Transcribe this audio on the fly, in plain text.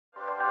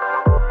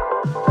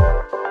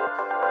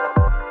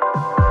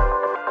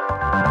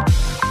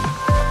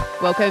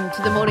Welcome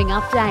to the Morning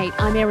Update.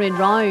 I'm Erin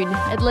Roan.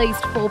 At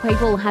least 4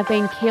 people have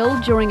been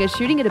killed during a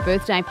shooting at a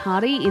birthday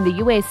party in the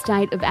US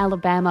state of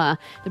Alabama.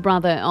 The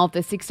brother of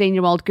the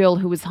 16-year-old girl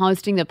who was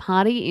hosting the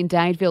party in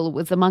Dadeville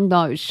was among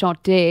those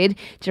shot dead.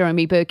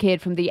 Jeremy Burkett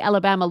from the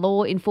Alabama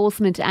Law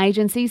Enforcement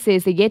Agency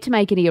says they're yet to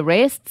make any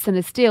arrests and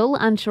are still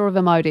unsure of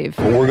a motive.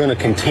 We're going to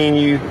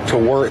continue to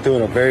work through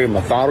in a very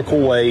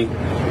methodical way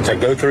to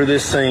go through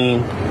this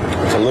scene,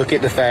 to look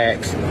at the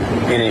facts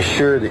and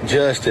ensure that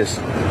justice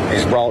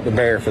is brought to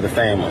bear for the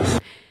families.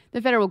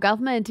 The federal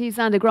government is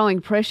under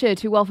growing pressure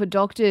to offer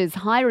doctors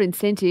higher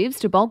incentives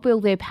to bulk bill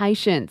their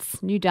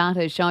patients. New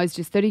data shows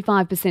just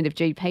 35% of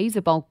GPs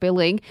are bulk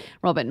billing.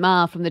 Robert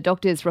Marr from the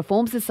Doctors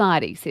Reform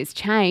Society says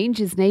change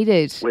is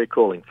needed. We're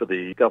calling for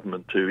the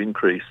government to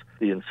increase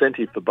the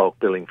incentive for bulk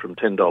billing from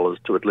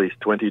 $10 to at least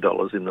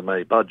 $20 in the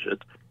May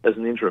budget as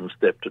an interim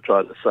step to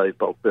try to save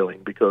bulk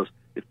billing, because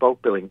if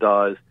bulk billing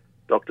dies,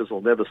 doctors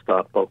will never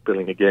start bulk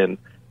billing again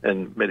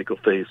and medical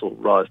fees will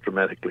rise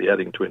dramatically,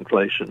 adding to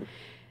inflation.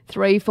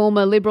 3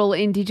 former Liberal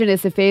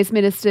Indigenous Affairs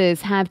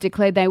ministers have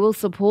declared they will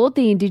support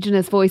the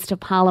Indigenous voice to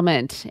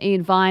Parliament.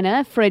 Ian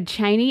Viner, Fred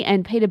Chaney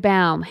and Peter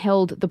Baum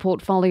held the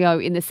portfolio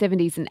in the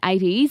 70s and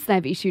 80s.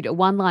 They've issued a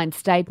one-line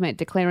statement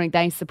declaring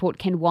they support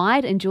Ken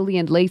Wyatt and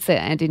Julian Leeser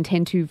and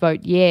intend to vote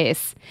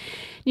yes.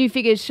 New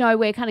figures show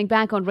we're cutting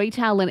back on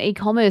retail and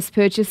e-commerce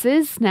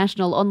purchases.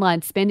 National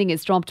online spending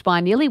has dropped by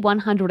nearly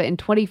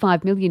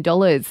 $125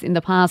 million in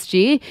the past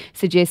year,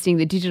 suggesting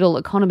the digital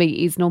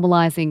economy is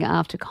normalising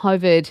after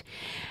COVID.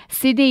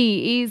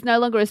 Sydney is no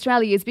longer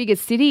Australia's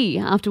biggest city.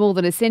 After more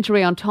than a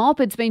century on top,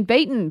 it's been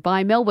beaten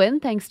by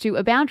Melbourne thanks to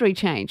a boundary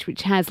change,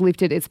 which has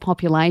lifted its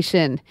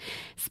population.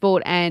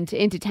 Sport and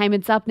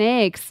entertainment's up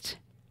next.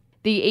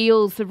 The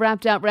Eels have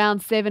wrapped up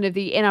round 7 of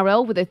the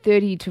NRL with a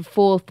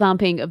 30-4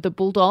 thumping of the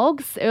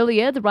Bulldogs.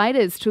 Earlier, the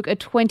Raiders took a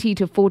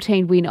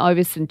 20-14 win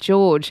over St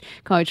George.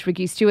 Coach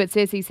Ricky Stewart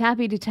says he's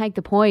happy to take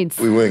the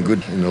points. We weren't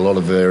good in a lot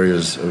of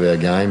areas of our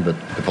game, but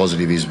the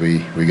positive is we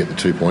get the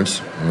 2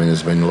 points. I mean,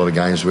 there's been a lot of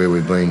games where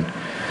we've been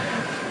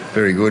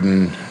very good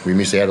and we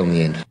miss out on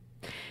the end.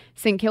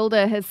 St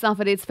Kilda has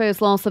suffered its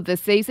first loss of the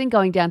season,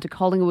 going down to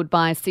Collingwood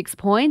by 6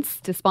 points.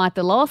 Despite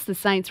the loss, the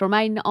Saints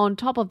remain on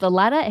top of the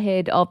ladder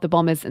ahead of the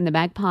Bombers and the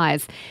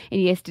Magpies.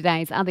 In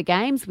yesterday's other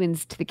games,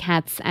 wins to the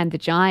Cats and the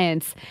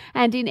Giants.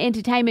 And in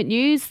entertainment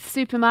news, the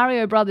Super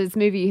Mario Brothers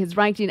movie has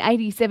raked in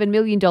 $87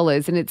 million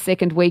in its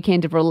second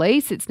weekend of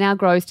release. It's now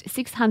grossed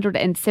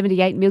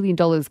 $678 million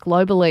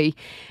globally.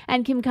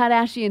 And Kim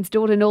Kardashian's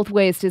daughter North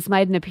West has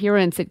made an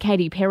appearance at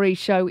Katy Perry's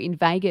show in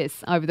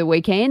Vegas over the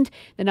weekend.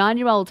 The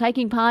 9-year-old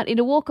taking part in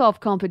a walk-off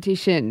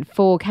competition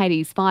for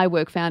Katie's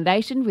Firework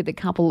Foundation with a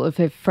couple of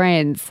her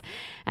friends.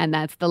 And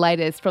that's the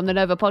latest from the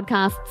Nova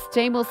Podcasts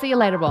team. We'll see you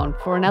later on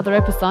for another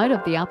episode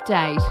of The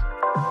Update.